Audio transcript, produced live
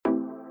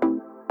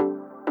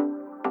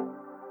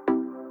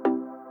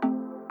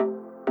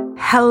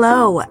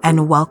Hello,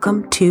 and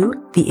welcome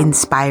to the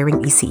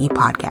Inspiring ECE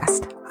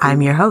podcast.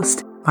 I'm your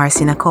host,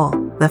 Marcia Nicole,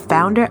 the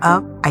founder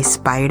of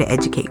Aspire to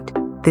Educate.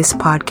 This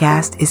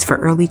podcast is for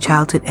early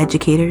childhood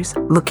educators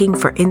looking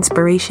for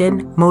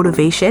inspiration,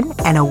 motivation,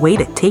 and a way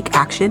to take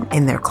action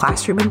in their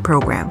classroom and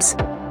programs.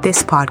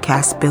 This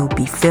podcast will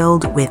be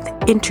filled with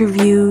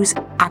interviews,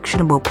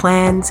 actionable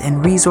plans,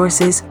 and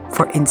resources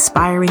for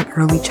inspiring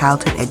early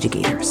childhood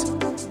educators.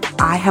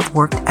 I have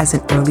worked as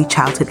an early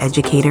childhood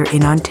educator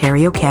in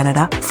Ontario,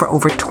 Canada for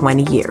over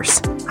 20 years.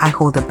 I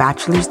hold a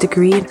bachelor's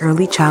degree in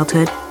early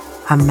childhood,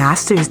 a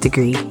master's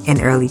degree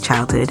in early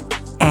childhood,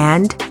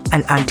 and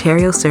an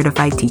Ontario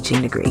certified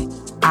teaching degree.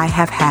 I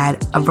have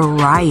had a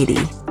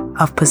variety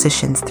of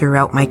positions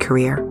throughout my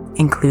career,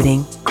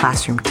 including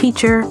classroom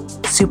teacher,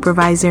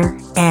 supervisor,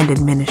 and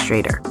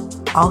administrator.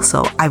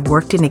 Also, I've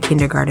worked in a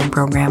kindergarten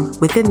program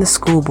within the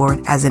school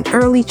board as an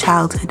early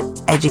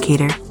childhood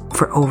educator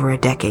for over a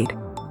decade.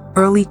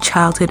 Early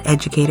childhood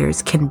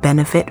educators can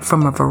benefit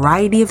from a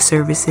variety of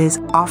services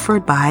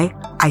offered by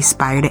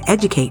Aspire to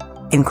Educate,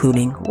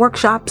 including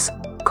workshops,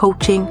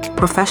 coaching,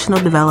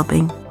 professional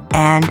developing,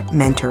 and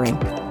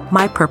mentoring.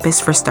 My purpose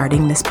for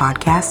starting this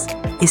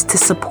podcast is to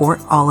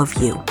support all of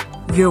you.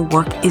 Your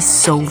work is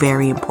so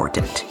very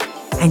important,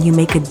 and you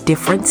make a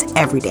difference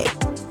every day.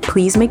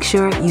 Please make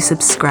sure you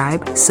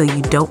subscribe so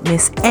you don't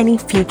miss any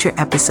future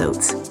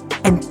episodes.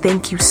 And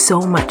thank you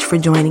so much for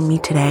joining me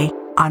today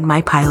on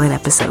my pilot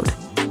episode.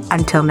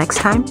 Until next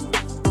time,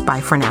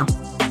 bye for now.